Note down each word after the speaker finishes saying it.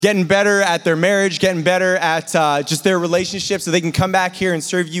getting better at their marriage, getting better at just their relationship so they can come back here and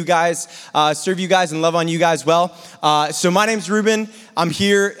serve you guys and love on you guys well. So my name's Ruben. I'm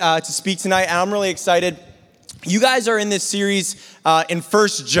here to speak tonight, and I'm really excited. You guys are in this series in 1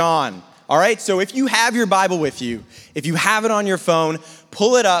 John, all right? So if you have your Bible with you, if you have it on your phone,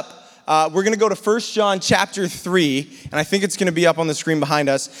 pull it up. We're going to go to 1 John chapter 3, and I think it's going to be up on the screen behind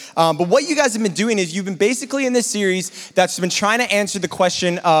us. But what you guys have been doing is you've been basically in this series that's been trying to answer the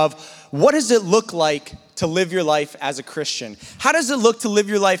question of what does it look like to live your life as a Christian? How does it look to live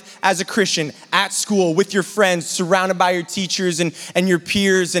your life as a Christian at school, with your friends, surrounded by your teachers and your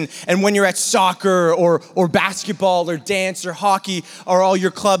peers, and when you're at soccer or basketball or dance or hockey or all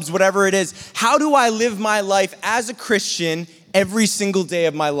your clubs, whatever it is? How do I live my life as a Christian every single day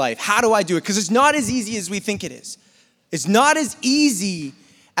of my life? How do I do it? Because it's not as easy as we think it is. It's not as easy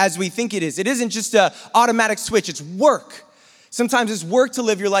as we think it is. It isn't just an automatic switch. It's work. Sometimes it's work to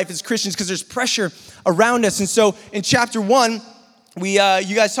live your life as Christians because there's pressure around us. And so in chapter 1, you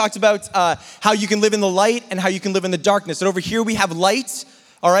guys talked about how you can live in the light and how you can live in the darkness. And over here we have light.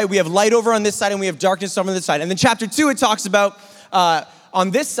 All right, we have light over on this side and we have darkness over on this side. And then chapter 2, it talks about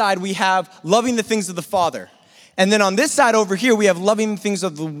on this side we have loving the things of the Father. And then on this side over here, we have loving the things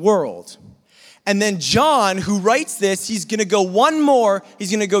of the world. And then John, who writes this, he's going to go one more.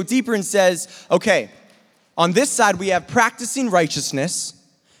 He's going to go deeper and says, okay, on this side, we have practicing righteousness.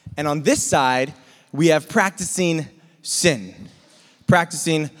 And on this side, we have practicing sin,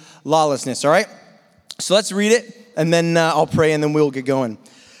 practicing lawlessness, all right? So let's read it, and then I'll pray, and then we'll get going.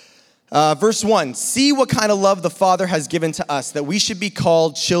 Verse 1, see what kind of love the Father has given to us, that we should be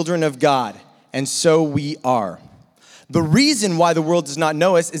called children of God. And so we are. The reason why the world does not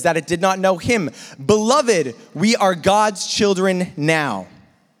know us is that it did not know him. Beloved, we are God's children now.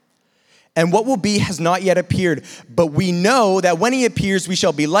 And what will be has not yet appeared. But we know that when he appears, we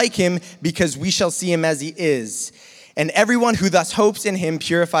shall be like him because we shall see him as he is. And everyone who thus hopes in him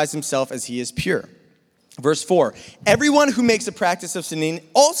purifies himself as he is pure. Verse 4, everyone who makes a practice of sinning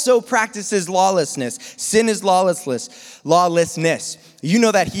also practices lawlessness. Sin is lawlessness. You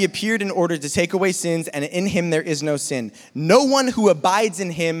know that he appeared in order to take away sins, and in him there is no sin. No one who abides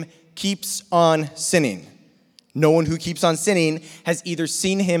in him keeps on sinning. No one who keeps on sinning has either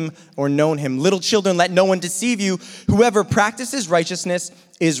seen him or known him. Little children, let no one deceive you. Whoever practices righteousness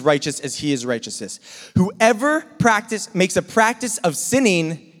is righteous as he is righteous. Whoever makes a practice of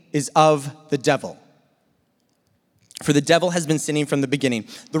sinning is of the devil. For the devil has been sinning from the beginning.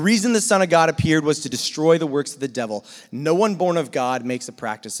 The reason the Son of God appeared was to destroy the works of the devil. No one born of God makes a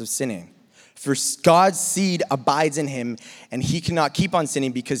practice of sinning. For God's seed abides in him, and he cannot keep on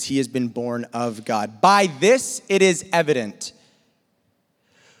sinning because he has been born of God. By this it is evident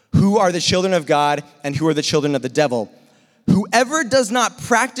who are the children of God and who are the children of the devil. Whoever does not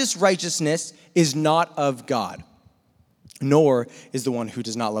practice righteousness is not of God, nor is the one who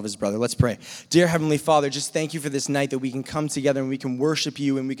does not love his brother. Let's pray. Dear Heavenly Father, just thank you for this night that we can come together and we can worship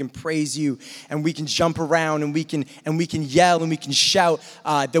you and we can praise you and we can jump around and we can yell and we can shout,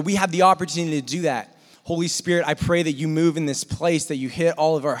 that we have the opportunity to do that. Holy Spirit, I pray that you move in this place, that you hit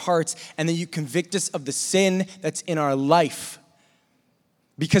all of our hearts, and that you convict us of the sin that's in our life.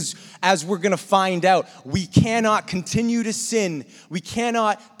 Because as we're going to find out, we cannot continue to sin. We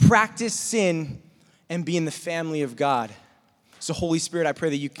cannot practice sin and be in the family of God. So Holy Spirit, I pray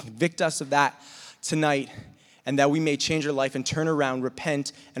that you convict us of that tonight and that we may change our life and turn around,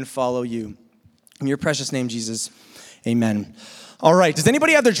 repent, and follow you. In your precious name, Jesus, amen. All right, does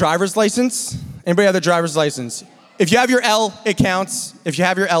anybody have their driver's license? Anybody have their driver's license? If you have your L, it counts. If you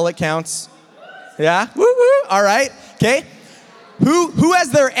have your L, it counts. Yeah? Woo woo. All right. Okay. Who has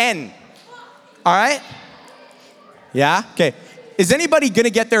their N? All right. Yeah? Okay. Is anybody going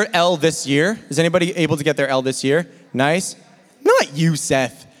to get their L this year? Is anybody able to get their L this year? Nice. Not you,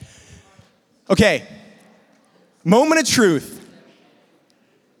 Seth. Okay, moment of truth.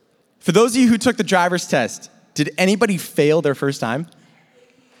 For those of you who took the driver's test, did anybody fail their first time?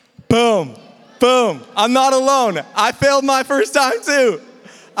 Boom, boom. I'm not alone. I failed my first time too.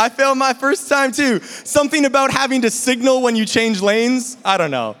 Something about having to signal when you change lanes. I don't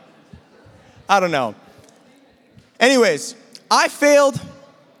know. Anyways, I failed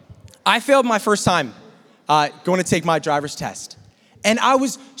my first time going to take my driver's test. And I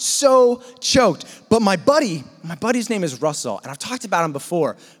was so choked. But my buddy's name is Russell, and I've talked about him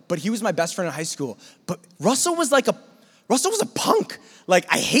before, but he was my best friend in high school. But Russell was a punk. Like,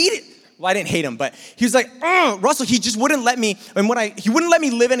 I hated, well, I didn't hate him, but he was like, Russell, he just wouldn't let me, he wouldn't let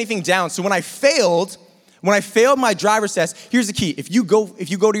me live anything down. So when I failed my driver's test, here's the key. If you go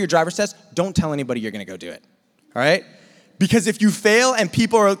to your driver's test, don't tell anybody you're gonna go do it, all right? Because if you fail and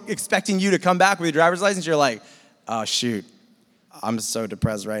people are expecting you to come back with your driver's license, you're like, oh shoot, I'm so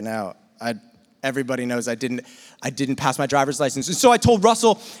depressed right now. Everybody knows I didn't pass my driver's license. And so I told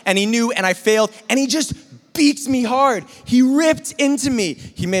Russell, and he knew, and I failed, and he just beats me hard. He ripped into me.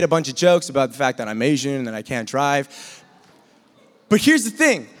 He made a bunch of jokes about the fact that I'm Asian and that I can't drive. But here's the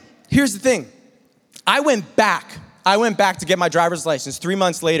thing. I went back to get my driver's license 3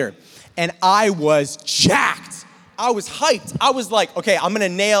 months later, and I was jacked. I was hyped. I was like, okay, I'm gonna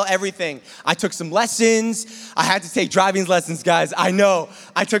nail everything. I took some lessons. I had to take driving lessons, guys. I know.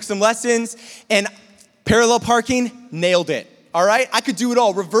 I took some lessons, and parallel parking, nailed it. All right? I could do it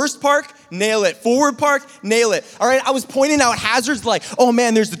all. Reverse park, nail it. Forward park, nail it. All right? I was pointing out hazards like, oh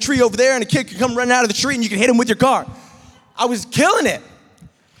man, there's the tree over there, and a kid could come running out of the tree, and you can hit him with your car. I was killing it.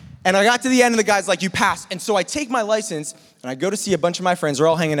 And I got to the end, and the guy's like, you passed. And so I take my license, and I go to see a bunch of my friends. We're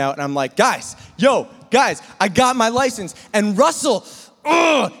all hanging out, and I'm like, guys, I got my license. And Russell,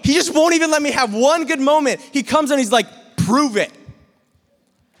 he just won't even let me have one good moment. He comes and he's like, prove it.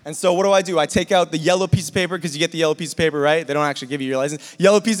 And so what do? I take out the yellow piece of paper, because you get the yellow piece of paper, right? They don't actually give you your license.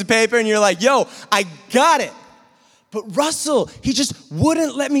 Yellow piece of paper, and you're like, yo, I got it. But Russell, he just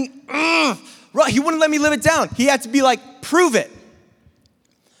wouldn't let me, he wouldn't let me live it down. He had to be like, prove it.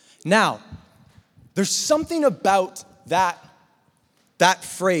 Now, there's something about that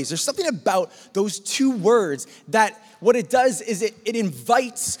phrase. There's something about those two words that what it does is it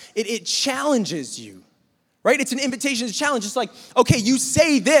invites, it challenges you, right? It's an invitation to challenge. It's like, okay, you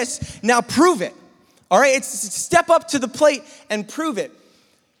say this, now prove it, all right? It's step up to the plate and prove it.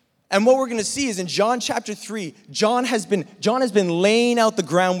 And what we're going to see is in John chapter 3, John has been laying out the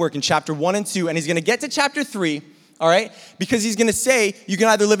groundwork in chapter 1 and 2, and he's going to get to chapter 3, all right? Because he's going to say you can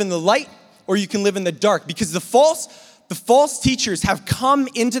either live in the light or you can live in the dark. Because the false teachers have come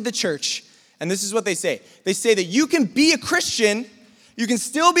into the church, and this is what they say. They say that you can be a Christian, you can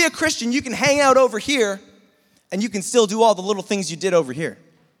still be a Christian, you can hang out over here, and you can still do all the little things you did over here.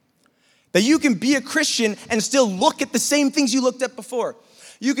 That you can be a Christian and still look at the same things you looked at before.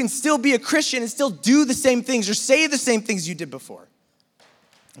 You can still be a Christian and still do the same things or say the same things you did before.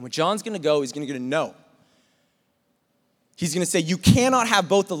 And what John's going to go, he's going to no. He's going to say, you cannot have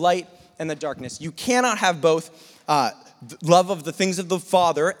both the light and the darkness. You cannot have both love of the things of the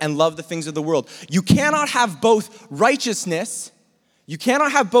Father and love the things of the world. You cannot have both righteousness. You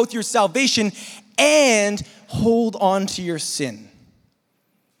cannot have both your salvation and hold on to your sin.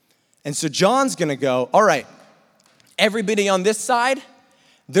 And so John's going to go, all right, everybody on this side,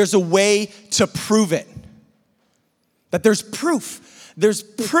 there's a way to prove it. That there's proof. There's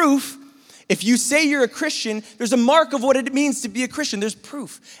proof. If you say you're a Christian, there's a mark of what it means to be a Christian. There's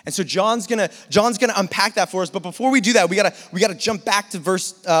proof. And so John's gonna unpack that for us. But before we do that, we gotta jump back to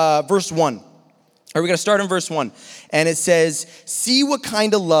verse 1. Or we gotta start in verse 1. And it says, see what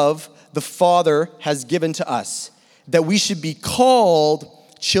kind of love the Father has given to us, that we should be called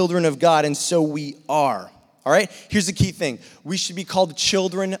children of God, and so we are. All right? Here's the key thing. We should be called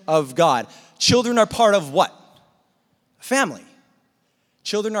children of God. Children are part of what? Family.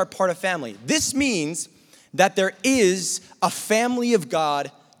 Children are part of family. This means that there is a family of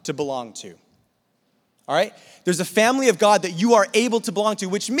God to belong to. All right? There's a family of God that you are able to belong to,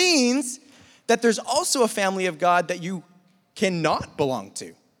 which means that there's also a family of God that you cannot belong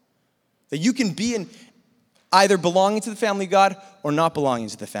to. That you can be in either belonging to the family of God or not belonging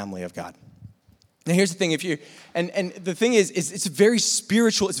to the family of God. Now here's the thing, and the thing is it's very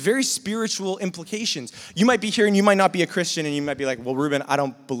spiritual implications. You might be here and you might not be a Christian, and you might be like, well, Ruben, I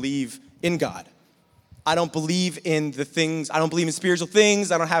don't believe in God. I don't believe in the things, I don't believe in spiritual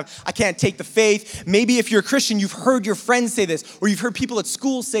things, I can't take the faith. Maybe if you're a Christian, you've heard your friends say this, or you've heard people at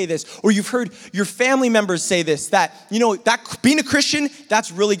school say this, or you've heard your family members say this, that being a Christian,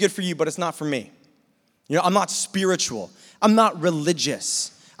 that's really good for you, but it's not for me. I'm not spiritual. I'm not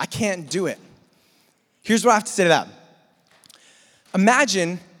religious. I can't do it. Here's what I have to say to that.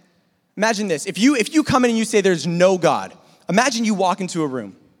 Imagine this. If you come in and you say there's no God, imagine you walk into a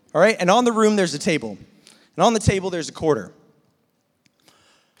room, all right? And on the room, there's a table. And on the table, there's a quarter.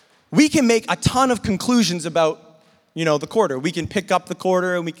 We can make a ton of conclusions about, the quarter. We can pick up the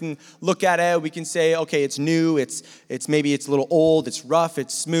quarter and we can look at it. We can say, okay, it's new. Maybe it's a little old. It's rough.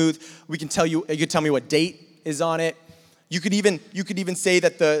 It's smooth. You can tell me what date is on it. You could even say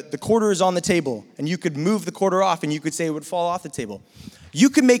that the quarter is on the table, and you could move the quarter off, and you could say it would fall off the table. You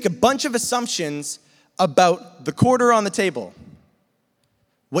could make a bunch of assumptions about the quarter on the table.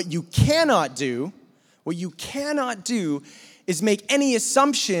 What you cannot do is make any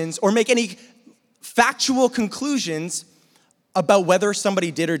assumptions or make any factual conclusions about whether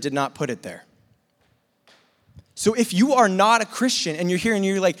somebody did or did not put it there. So if you are not a Christian and you're here and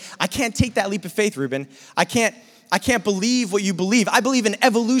you're like, I can't take that leap of faith, Ruben. I can't believe what you believe. I believe in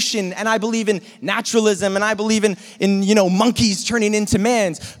evolution, and I believe in naturalism, and I believe in monkeys turning into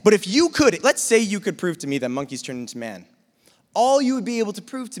mans. But if you could, let's say you could prove to me that monkeys turn into man. All you would be able to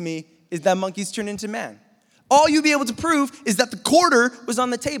prove to me is that monkeys turn into man. All you'd be able to prove is that the quarter was on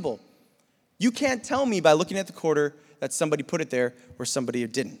the table. You can't tell me by looking at the quarter that somebody put it there or somebody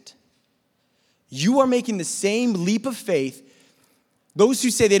didn't. You are making the same leap of faith. Those who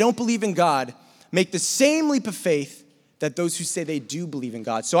say they don't believe in God make the same leap of faith that those who say they do believe in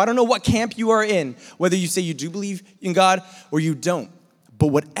God. So I don't know what camp you are in, whether you say you do believe in God or you don't. But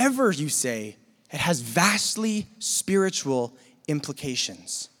whatever you say, it has vastly spiritual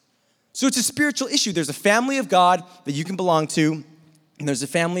implications. So it's a spiritual issue. There's a family of God that you can belong to, and there's a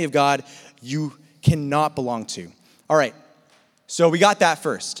family of God you cannot belong to. All right, so we got that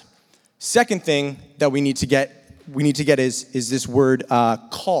first. Second thing that we need to get is this word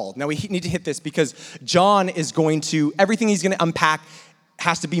called. Now we need to hit this because John is everything he's going to unpack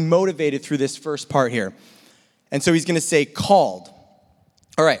has to be motivated through this first part here. And so he's going to say called.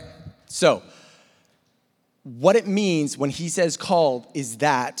 All right, so what it means when he says called is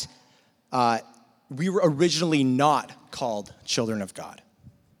that we were originally not called children of God.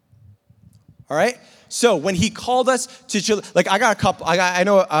 All right? So when he called us to children, like I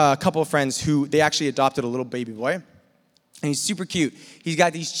know a couple of friends who they actually adopted a little baby boy, and he's super cute. He's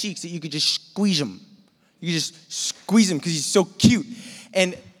got these cheeks that you could just squeeze him. You could just squeeze him because he's so cute.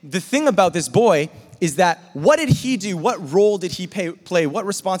 And the thing about this boy is that what did he do? What role did he play? What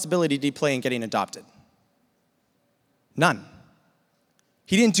responsibility did he play in getting adopted? None.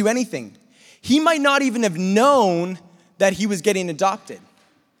 He didn't do anything. He might not even have known that he was getting adopted.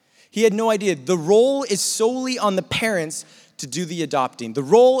 He had no idea. The role is solely on the parents to do the adopting. The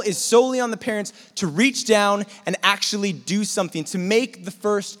role is solely on the parents to reach down and actually do something, to make the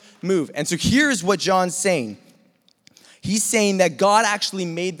first move. And so here's what John's saying. He's saying that God actually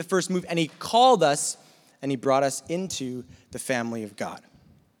made the first move, and he called us, and he brought us into the family of God.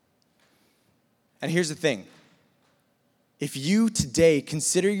 And here's the thing. If you today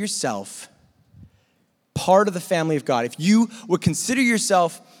consider yourself part of the family of God, if you would consider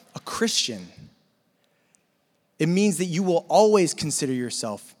yourself a Christian, it means that you will always consider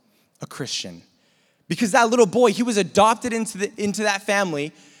yourself a Christian. Because that little boy, he was adopted into that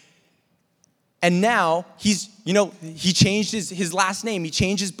family, and now he changed his last name, he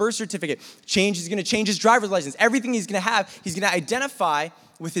changed his birth certificate, he's gonna change his driver's license. Everything he's gonna identify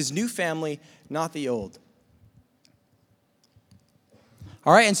with his new family, not the old.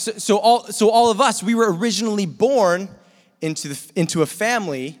 All right, and so all of us, we were originally born into a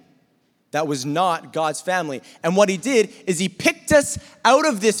family that was not God's family. And what he did is he picked us out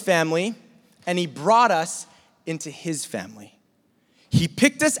of this family and he brought us into his family. He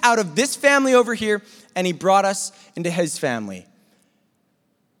picked us out of this family over here and he brought us into his family.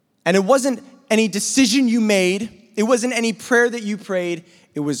 And it wasn't any decision you made. It wasn't any prayer that you prayed.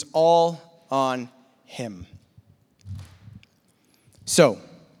 It was all on him. So,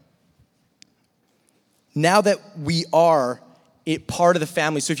 now that we are part of the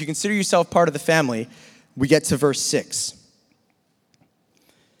family, so if you consider yourself part of the family, we get to verse 6,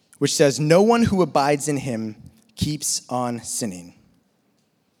 which says, "No one who abides in him keeps on sinning.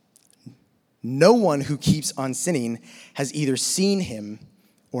 No one who keeps on sinning has either seen him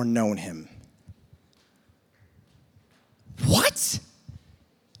or known him." What?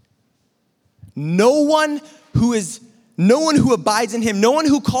 No one who abides in him, no one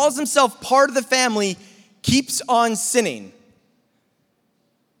who calls himself part of the family keeps on sinning.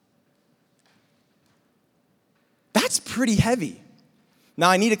 That's pretty heavy. Now,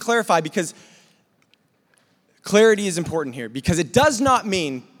 I need to clarify because clarity is important here. Because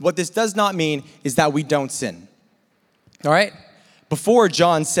what this does not mean is that we don't sin. All right? Before,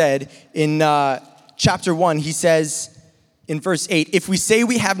 John said in chapter 1, he says in verse 8, "If we say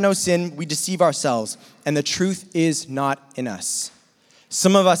we have no sin, we deceive ourselves, and the truth is not in us."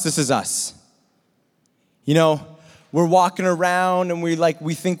 Some of us, this is us. We're walking around and we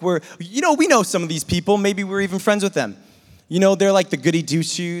think we know some of these people. Maybe we're even friends with them. They're like the goody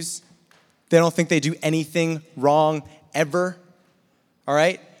two-shoes. They don't think they do anything wrong ever. All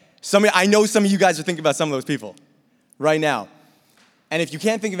right? I know some of you guys are thinking about some of those people right now. And if you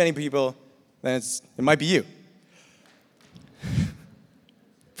can't think of any people, then it might be you.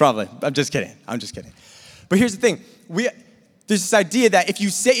 Probably. I'm just kidding. But here's the thing. There's this idea that if you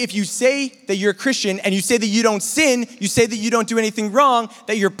say that you're a Christian and you say that you don't sin, you say that you don't do anything wrong,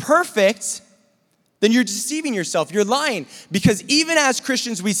 that you're perfect, then you're deceiving yourself. You're lying. Because even as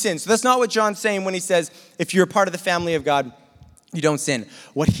Christians, we sin. So that's not what John's saying when he says, if you're a part of the family of God, you don't sin.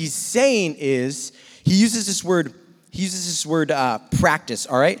 What he's saying is, he uses this word practice,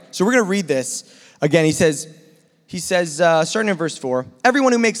 all right? So we're going to read this. Again, he says, starting in verse 4,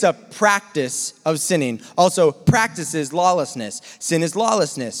 everyone who makes a practice of sinning also practices lawlessness. Sin is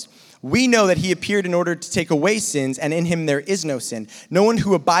lawlessness. We know that he appeared in order to take away sins, and in him there is no sin. No one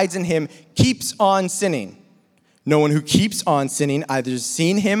who abides in him keeps on sinning. No one who keeps on sinning either has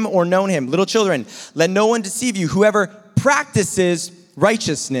seen him or known him. Little children, let no one deceive you. Whoever practices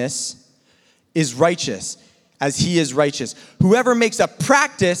righteousness is righteous, as he is righteous. Whoever makes a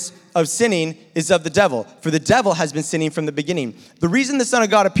practice of sinning is of the devil, for the devil has been sinning from the beginning. The reason the Son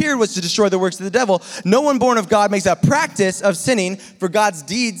of God appeared was to destroy the works of the devil. No one born of God makes a practice of sinning, for God's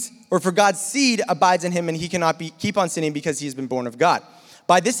seed abides in him, and he cannot keep on sinning because he has been born of God.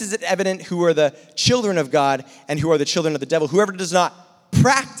 By this is it evident who are the children of God and who are the children of the devil. Whoever does not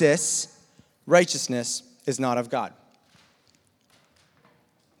practice righteousness is not of God.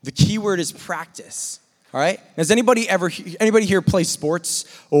 The key word is practice. All right? Does anybody here play sports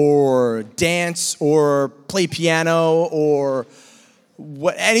or dance or play piano or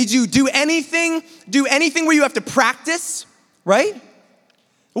what? Do anything where you have to practice, right?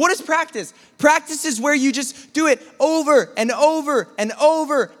 What is practice? Practice is where you just do it over and over and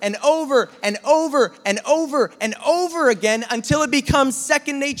over and over and over and over and over again until it becomes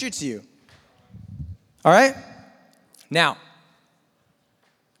second nature to you. All right? Now,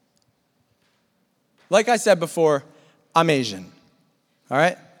 like I said before, I'm Asian, all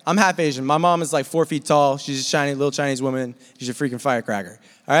right? I'm half Asian. My mom is like 4 feet tall. She's a little Chinese woman. She's a freaking firecracker,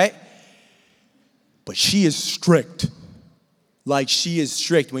 all right? But she is strict. Like, she is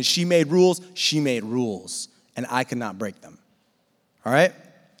strict. When she made rules, and I could not break them, all right?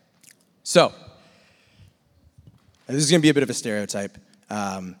 So, this is going to be a bit of a stereotype,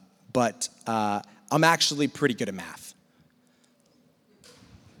 but I'm actually pretty good at math.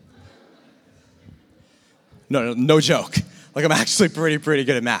 No joke. Like, I'm actually pretty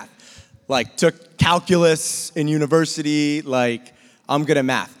good at math. Like, took calculus in university. Like, I'm good at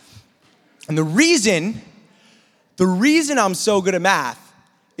math. And the reason I'm so good at math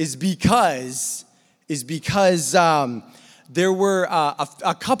is because there were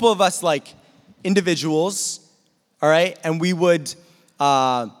a couple of us, like, individuals, all right? And we would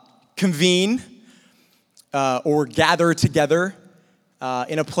convene or gather together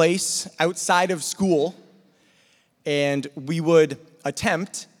in a place outside of school, and we would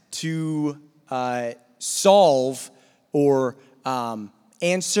attempt to solve or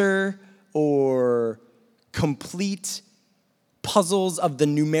answer or complete puzzles of the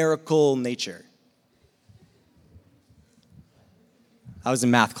numerical nature. I was in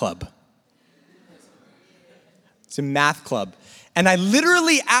math club. It's a math club. And I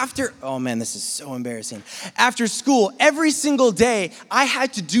literally this is so embarrassing. After school, every single day, I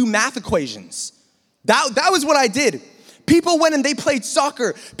had to do math equations. That was what I did. People went and they played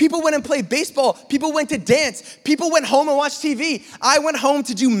soccer. People went and played baseball. People went to dance. People went home and watched TV. I went home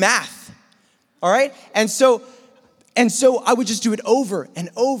to do math. All right? And so I would just do it over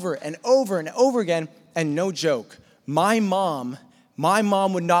and over and over and over again. And no joke, my mom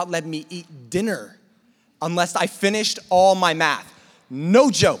would not let me eat dinner unless I finished all my math.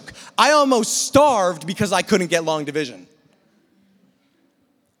 No joke. I almost starved because I couldn't get long division.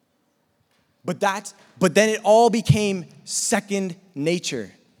 But then it all became second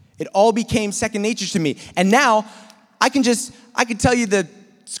nature. It all became second nature to me. And now I can tell you the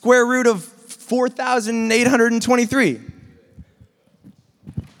square root of 4,823.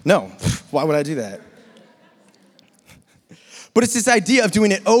 No, why would I do that? But it's this idea of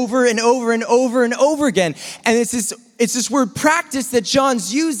doing it over and over and over and over again. And it's this word practice that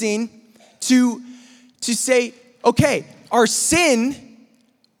John's using to say, okay, our sin,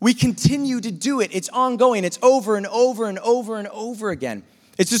 we continue to do it. It's ongoing. It's over and over and over and over again.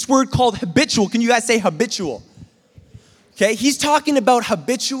 It's this word called habitual. Can you guys say habitual? Okay, he's talking about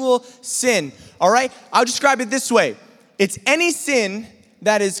habitual sin, all right? I'll describe it this way. It's any sin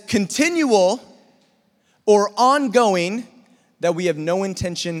that is continual or ongoing that we have no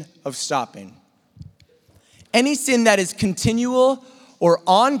intention of stopping. Any sin that is continual or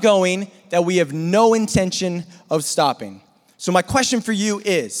ongoing that we have no intention of stopping. So my question for you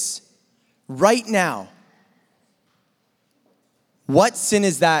is, right now, what sin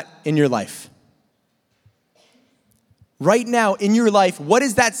is that in your life? Right now, in your life, what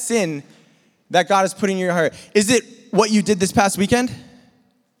is that sin that God is putting in your heart? Is it what you did this past weekend?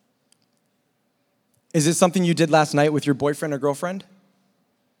 Is it something you did last night with your boyfriend or girlfriend?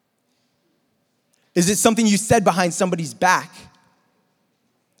 Is it something you said behind somebody's back?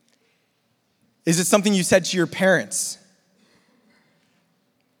 Is it something you said to your parents?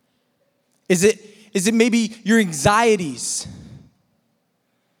 Is it maybe your anxieties?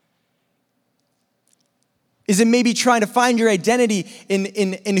 Is it maybe trying to find your identity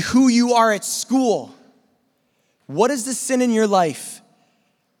in who you are at school? What is the sin in your life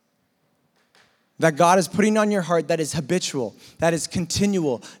that God is putting on your heart that is habitual, that is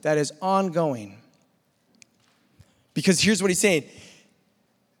continual, that is ongoing? Because here's what he's saying.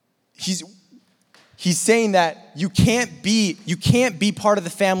 He's saying that you can't be part of the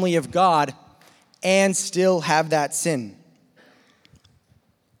family of God and still have that sin.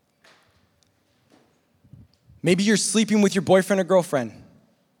 Maybe you're sleeping with your boyfriend or girlfriend.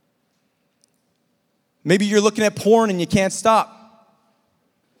 Maybe you're looking at porn and you can't stop.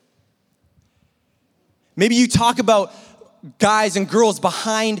 Maybe you talk about guys and girls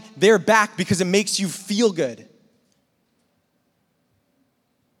behind their back because it makes you feel good.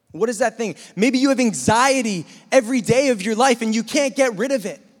 What is that thing? Maybe you have anxiety every day of your life and you can't get rid of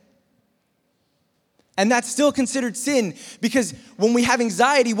it. And that's still considered sin, because when we have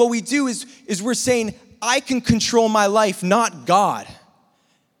anxiety, what we do is we're saying, I can control my life, not God.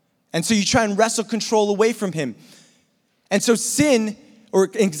 And so you try and wrestle control away from him. And so sin or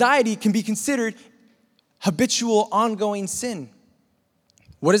anxiety can be considered habitual, ongoing sin.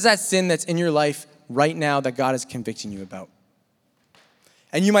 What is that sin that's in your life right now that God is convicting you about?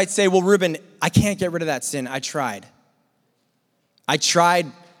 And you might say, well, Ruben, I can't get rid of that sin. I tried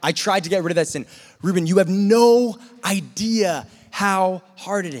to get rid of that sin. Ruben, you have no idea how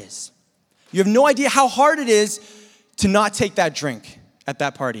hard it is. You have no idea how hard it is to not take that drink at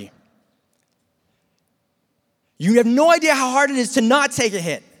that party. You have no idea how hard it is to not take a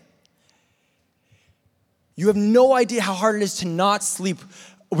hit. You have no idea how hard it is to not sleep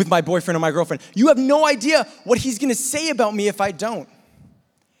with my boyfriend or my girlfriend. You have no idea what he's going to say about me if I don't.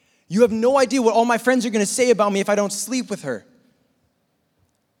 You have no idea what all my friends are going to say about me if I don't sleep with her.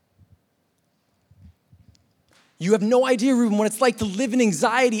 You have no idea, Ruben, what it's like to live in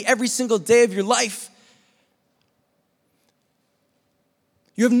anxiety every single day of your life.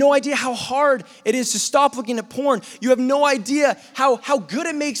 You have no idea how hard it is to stop looking at porn. You have no idea how good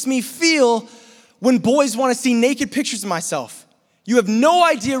it makes me feel when boys want to see naked pictures of myself. You have no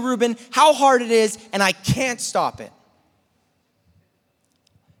idea, Ruben, how hard it is, and I can't stop it.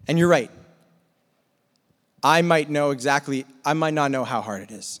 And you're right. I might not know how hard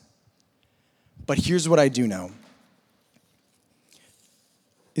it is. But here's what I do know.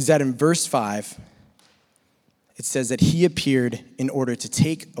 Is that in verse 5, it says that he appeared in order to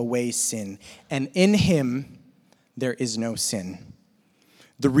take away sin, and in him there is no sin.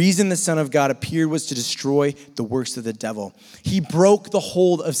 The reason the Son of God appeared was to destroy the works of the devil. He broke the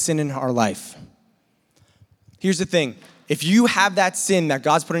hold of sin in our life. Here's the thing. If you have that sin that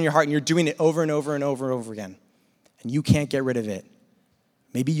God's put in your heart and you're doing it over and over and over and over again, and you can't get rid of it,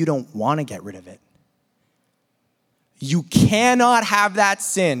 maybe you don't want to get rid of it. You cannot have that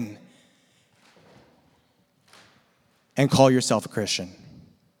sin and call yourself a Christian.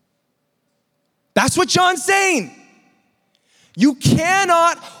 That's what John's saying. You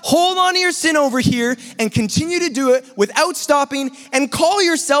cannot hold on to your sin over here and continue to do it without stopping and call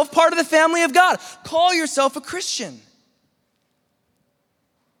yourself part of the family of God. Call yourself a Christian.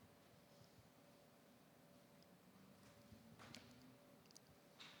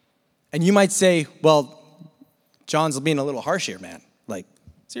 And you might say, well, John's being a little harsh here, man. Like,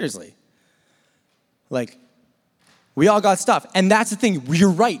 seriously. Like, we all got stuff. And that's the thing.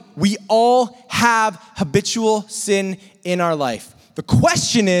 You're right. We all have habitual sin in our life. The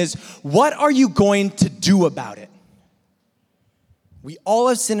question is, what are you going to do about it? We all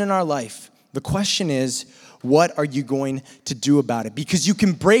have sin in our life. The question is, what are you going to do about it? Because you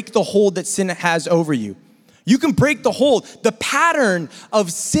can break the hold that sin has over you. You can break the hold, the pattern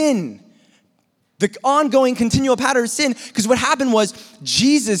of sin. The ongoing, continual pattern of sin, because what happened was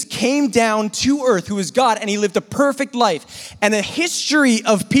Jesus came down to earth, who is God, and he lived a perfect life. And a history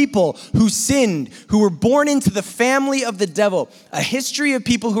of people who sinned, who were born into the family of the devil, a history of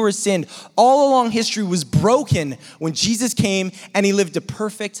people who were sinned, all along history was broken when Jesus came and he lived a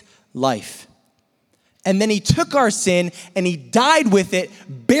perfect life. And then he took our sin and he died with it,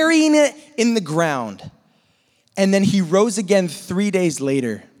 burying it in the ground. And then he rose again 3 days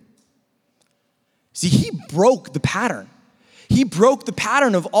later. See, he broke the pattern. He broke the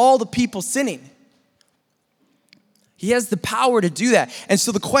pattern of all the people sinning. He has the power to do that. And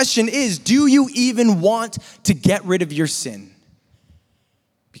so the question is, do you even want to get rid of your sin?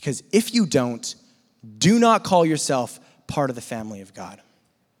 Because if you don't, do not call yourself part of the family of God.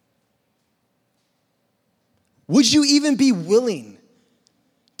 Would you even be willing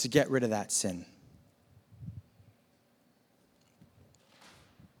to get rid of that sin?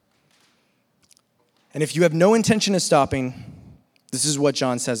 And if you have no intention of stopping, this is what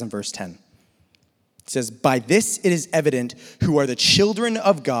John says in verse 10. It says, by this it is evident who are the children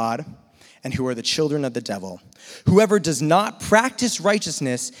of God and who are the children of the devil. Whoever does not practice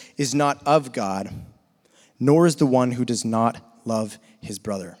righteousness is not of God, nor is the one who does not love his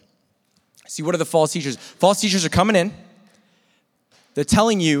brother. See, what are the false teachers? False teachers are coming in. They're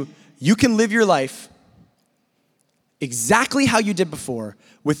telling you, you can live your life exactly how you did before,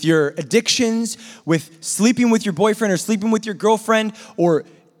 with your addictions, with sleeping with your boyfriend or sleeping with your girlfriend, or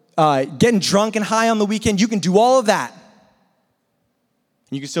getting drunk and high on the weekend. You can do all of that, and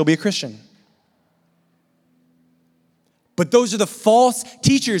you can still be a Christian. But those are the false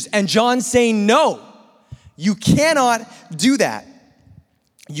teachers, and John's saying, no, you cannot do that.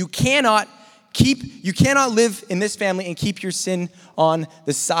 You cannot live in this family and keep your sin on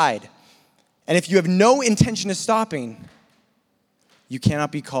the side. And if you have no intention of stopping, you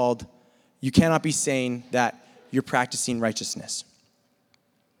cannot be saying that you're practicing righteousness.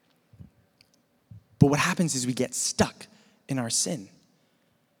 But what happens is we get stuck in our sin.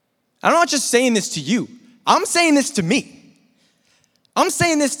 I'm not just saying this to you. I'm saying this to me. I'm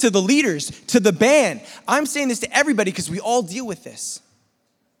saying this to the leaders, to the band. I'm saying this to everybody because we all deal with this.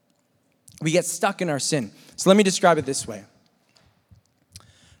 We get stuck in our sin. So let me describe it this way.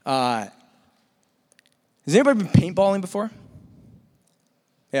 Has anybody been paintballing before?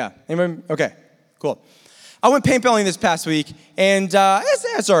 Yeah. Anybody? Okay, cool. I went paintballing this past week, and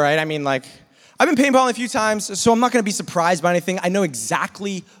it's all right. I mean, like, I've been paintballing a few times, so I'm not going to be surprised by anything. I know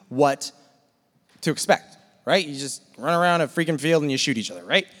exactly what to expect, right? You just run around a freaking field and you shoot each other,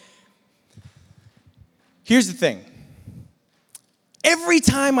 right? Here's the thing. Every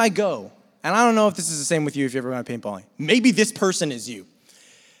time I go, and I don't know if this is the same with you if you ever went paintballing. Maybe this person is you.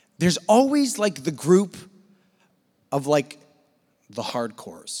 There's always like the group of like the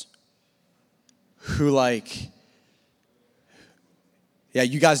hardcores who like, yeah,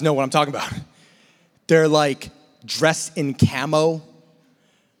 you guys know what I'm talking about. They're like dressed in camo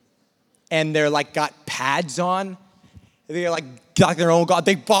and they're like got pads on. They're like got their own gun.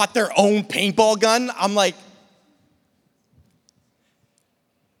 They bought their own paintball gun. I'm like,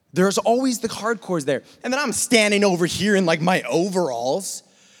 there's always the hardcores there. And then I'm standing over here in like my overalls,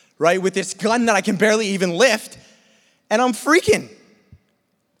 right, with this gun that I can barely even lift, and I'm freaking.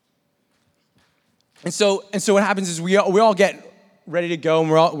 And so what happens is we all get ready to go,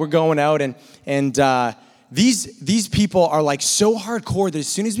 and we're going out, and these people are like so hardcore that as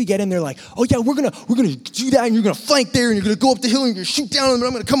soon as we get in, they're like, oh yeah, we're gonna do that, and you're gonna flank there, and you're gonna go up the hill, and you're gonna shoot down, and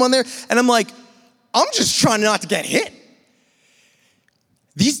I'm gonna come on there, and I'm like, I'm just trying not to get hit.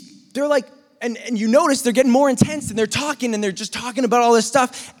 They're like, and you notice they're getting more intense, and they're talking, and they're just talking about all this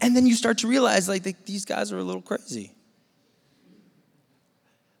stuff, and then you start to realize like these guys are a little crazy.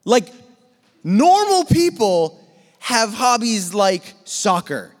 Like, normal people have hobbies like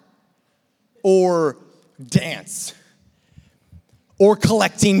soccer or dance or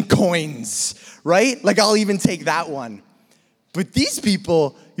collecting coins, right? Like, I'll even take that one. But these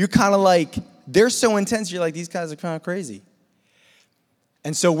people, you're kind of like, they're so intense, you're like, these guys are kind of crazy.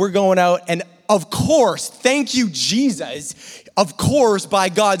 And so we're going out, and of course, thank you, Jesus, of course, by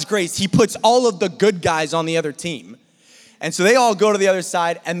God's grace, he puts all of the good guys on the other team. And so they all go to the other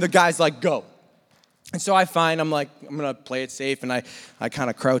side, and the guy's like, go. And so I'm like, I'm going to play it safe, and I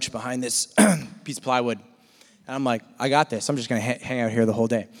kind of crouch behind this piece of plywood. And I'm like, I got this. I'm just going to hang out here the whole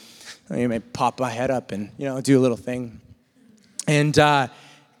day. I may pop my head up and, do a little thing. And I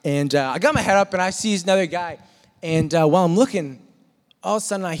got my head up, and I see another guy. And while I'm looking, all of a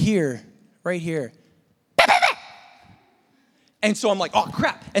sudden I hear right here, bah, bah, bah. And so I'm like, oh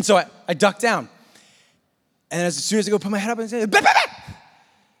crap. And so I duck down. And as soon as I go put my head up and say, bah, bah, bah.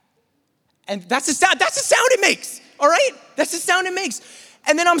 And that's the sound it makes, all right? That's the sound it makes.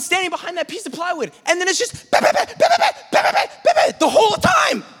 And then I'm standing behind that piece of plywood, and then it's just bah, bah, bah, bah, bah, bah, bah, bah, bah, bah, the whole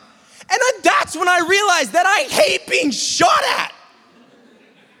time. And that's when I realized that I hate being shot at.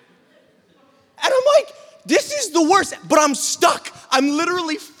 And I'm like, this is the worst, but I'm stuck. I'm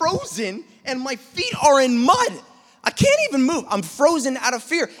literally frozen, and my feet are in mud. I can't even move. I'm frozen out of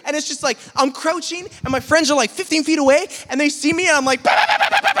fear. And it's just like, I'm crouching, and my friends are like 15 feet away, and they see me, and I'm like, bah, bah, bah,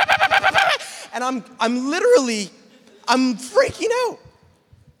 bah, bah, bah, bah, bah, bah. And I'm freaking out.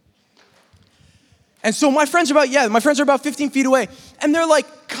 And so my friends are about 15 feet away, and they're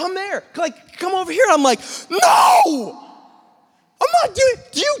like, come there, like, come over here. I'm like, no! I'm not doing,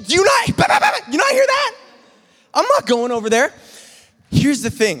 do you not, bah, bah, bah, bah. You not hear that? I'm not going over there. Here's the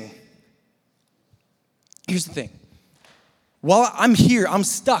thing. here's the thing. While I'm here, I'm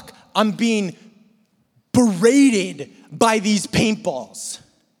stuck. I'm being berated by these paintballs.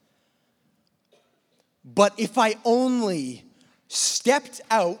 But if I only stepped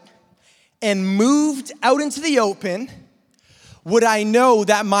out and moved out into the open, would I know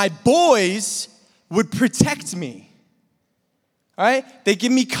that my boys would protect me? All right? They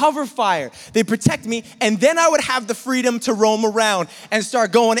give me cover fire. They protect me, and then I would have the freedom to roam around and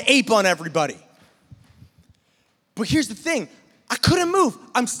start going ape on everybody. But here's the thing. I couldn't move.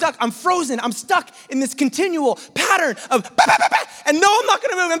 I'm stuck. I'm frozen. I'm stuck in this continual pattern of bah, bah, bah, bah, and no, I'm not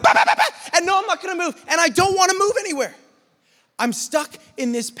going to move, and bah, bah, bah, bah, and no, I'm not going to move, and I don't want to move anywhere. I'm stuck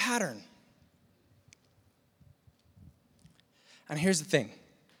in this pattern. And here's the thing.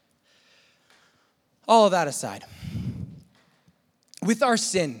 All of that aside, with our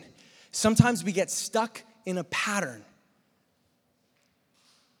sin, sometimes we get stuck in a pattern.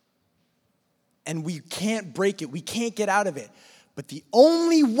 And we can't break it. We can't get out of it. But the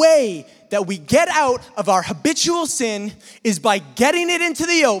only way that we get out of our habitual sin is by getting it into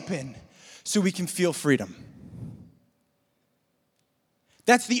the open so we can feel freedom.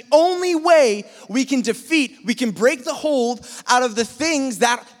 That's the only way we can break the hold out of the things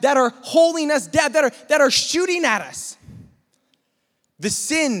that are holding us down, that are shooting at us. The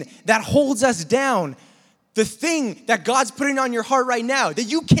sin that holds us down, the thing that God's putting on your heart right now that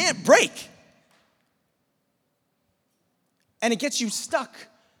you can't break. And it gets you stuck.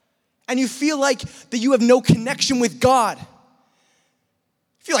 And you feel like that you have no connection with God. You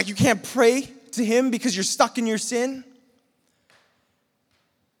feel like you can't pray to Him because you're stuck in your sin.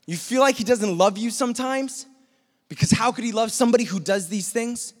 You feel like He doesn't love you sometimes because how could He love somebody who does these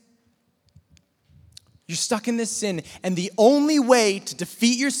things? You're stuck in this sin, and the only way to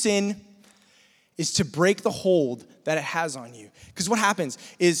defeat your sin is to break the hold that it has on you. Because what happens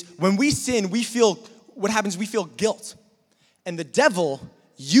is when we sin, we feel guilt. And the devil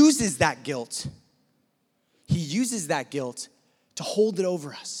uses that guilt. He uses that guilt to hold it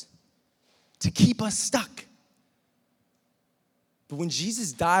over us, to keep us stuck. But when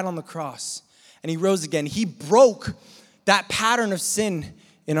Jesus died on the cross and He rose again, He broke that pattern of sin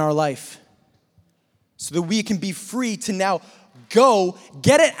in our life so that we can be free to now go,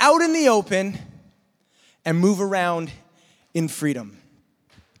 get it out in the open, and move around in freedom.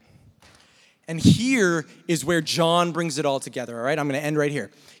 And here is where John brings it all together, all right? I'm going to end right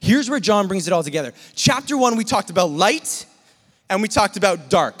here. Here's where John brings it all together. Chapter 1, we talked about light, and we talked about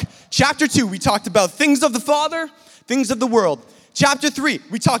dark. Chapter 2, we talked about things of the Father, things of the world. Chapter 3,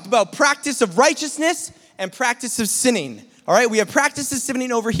 we talked about practice of righteousness and practice of sinning. All right, we have practice of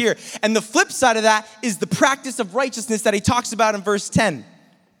sinning over here. And the flip side of that is the practice of righteousness that he talks about in verse 10.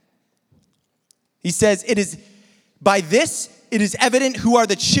 He says, by this it is evident who are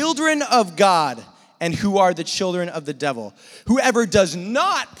the children of God and who are the children of the devil. Whoever does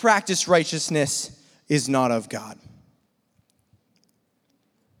not practice righteousness is not of God.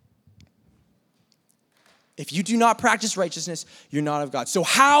 If you do not practice righteousness, you're not of God. So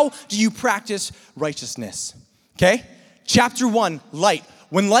how do you practice righteousness? Okay? Chapter 1, light.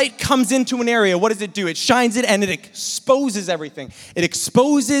 When light comes into an area, what does it do? It shines it and it exposes everything. It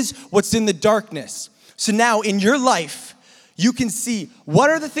exposes what's in the darkness. So now in your life, you can see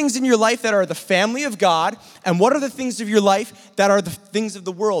what are the things in your life that are the family of God and what are the things of your life that are the things of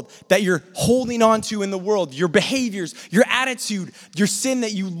the world that you're holding on to in the world, your behaviors, your attitude, your sin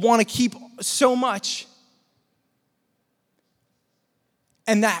that you want to keep so much.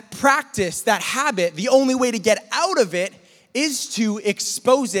 And that practice, that habit, the only way to get out of it is to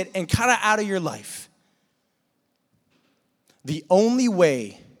expose it and cut it out of your life. The only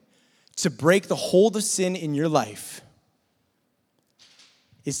way to break the hold of sin in your life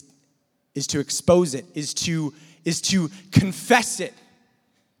is to expose it, is to confess it.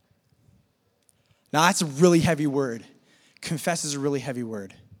 Now that's a really heavy word. Confess is a really heavy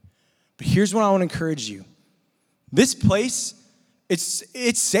word. But here's what I want to encourage you. This place,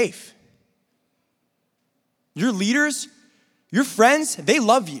 it's safe. Your leaders, your friends, they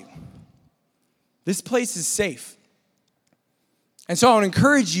love you. This place is safe. And so I want to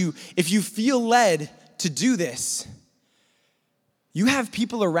encourage you, if you feel led to do this, you have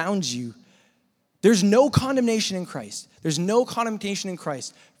people around you. There's no condemnation in Christ. There's no condemnation in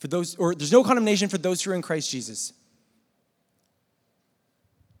Christ for those, or there's no condemnation for those who are in Christ Jesus.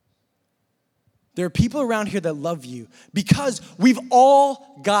 There are people around here that love you because we've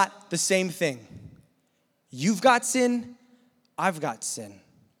all got the same thing. You've got sin, I've got sin.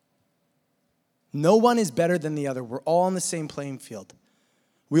 No one is better than the other. We're all on the same playing field.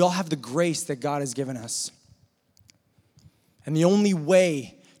 We all have the grace that God has given us. And the only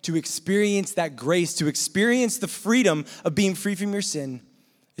way to experience that grace, to experience the freedom of being free from your sin,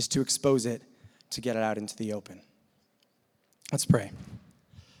 is to expose it, to get it out into the open. Let's pray.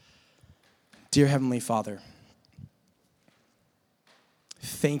 Dear Heavenly Father,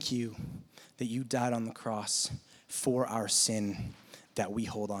 thank you that you died on the cross for our sin that we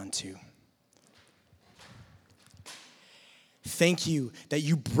hold on to. Thank you that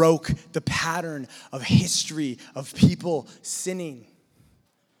you broke the pattern of history of people sinning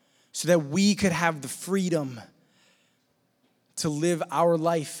so that we could have the freedom to live our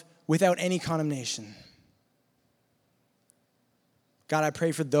life without any condemnation. God, I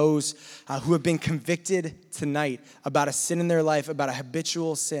pray for those who have been convicted tonight about a sin in their life, about a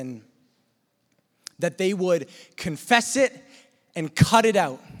habitual sin, that they would confess it and cut it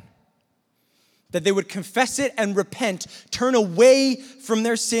out. That they would confess it and repent, turn away from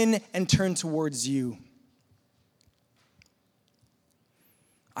their sin and turn towards you.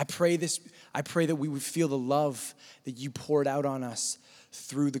 I pray that we would feel the love that you poured out on us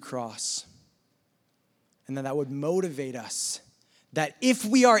through the cross. And that would motivate us. That if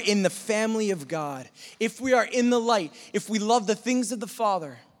we are in the family of God, if we are in the light, if we love the things of the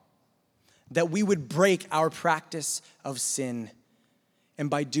Father, that we would break our practice of sin. And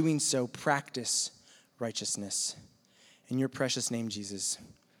by doing so, practice righteousness. In your precious name, Jesus,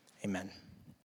 amen.